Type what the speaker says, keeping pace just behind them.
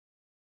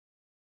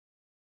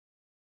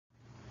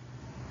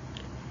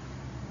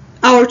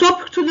Our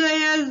topic today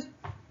is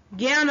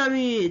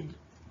Ganymede.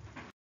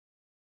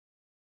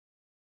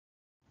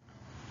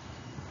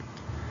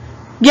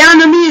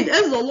 Ganymede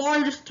is the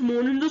largest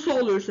moon in the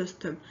solar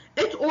system.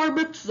 It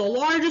orbits the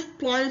largest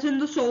planet in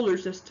the solar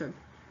system,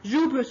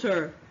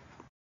 Jupiter.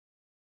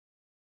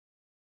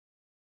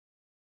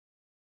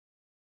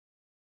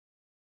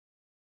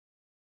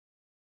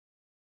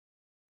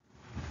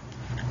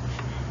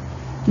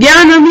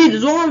 Ganymede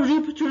is one of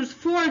Jupiter's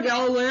 4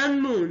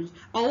 Galilean moons,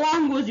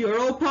 along with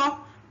Europa,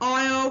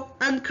 Io,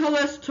 and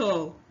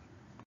Callisto.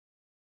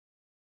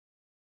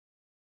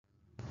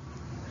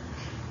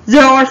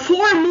 There are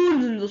 4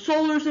 moons in the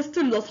solar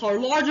system that are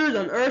larger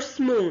than Earth's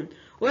moon,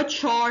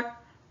 which are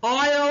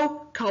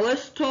Io,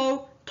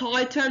 Callisto,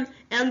 Titan,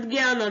 and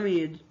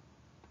Ganymede.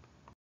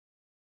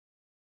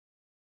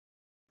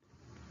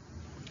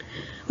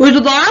 With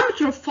a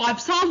diameter of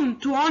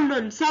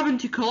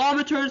 5,270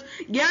 kilometers,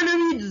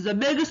 Ganymede is the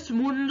biggest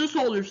moon in the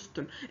solar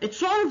system.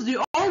 It's one of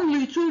the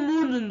only 2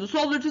 moons in the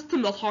solar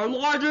system that are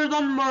larger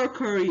than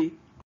Mercury.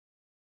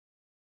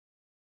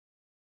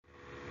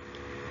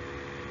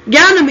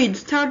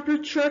 Ganymede's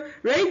temperature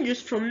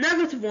ranges from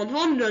negative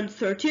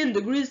 113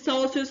 degrees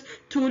Celsius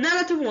to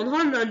negative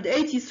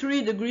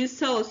 183 degrees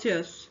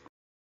Celsius.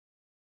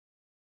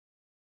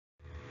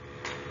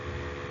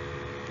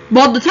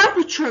 But the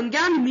temperature in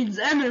Ganymede's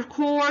inner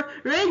core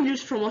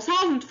ranges from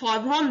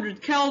 1500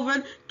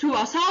 Kelvin to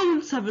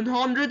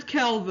 1700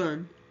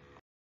 Kelvin.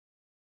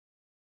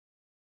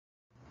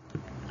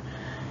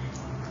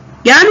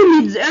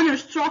 Ganymede's inner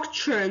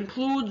structure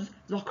includes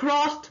the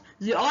crust,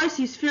 the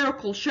icy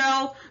spherical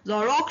shell,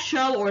 the rock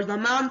shell or the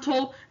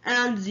mantle,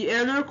 and the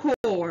inner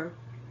core.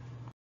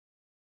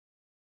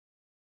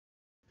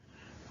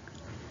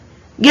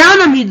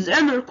 Ganymede's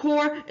inner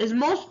core is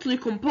mostly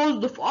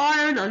composed of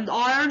iron and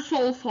iron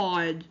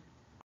sulfide.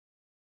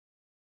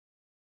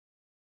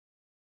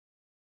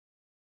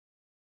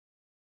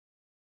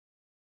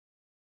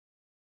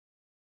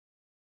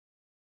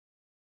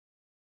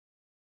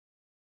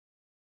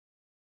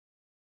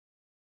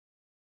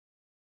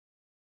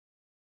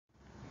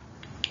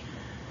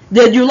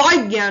 Did you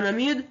like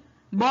Ganymede?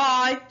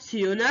 Bye,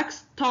 see you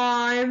next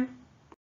time.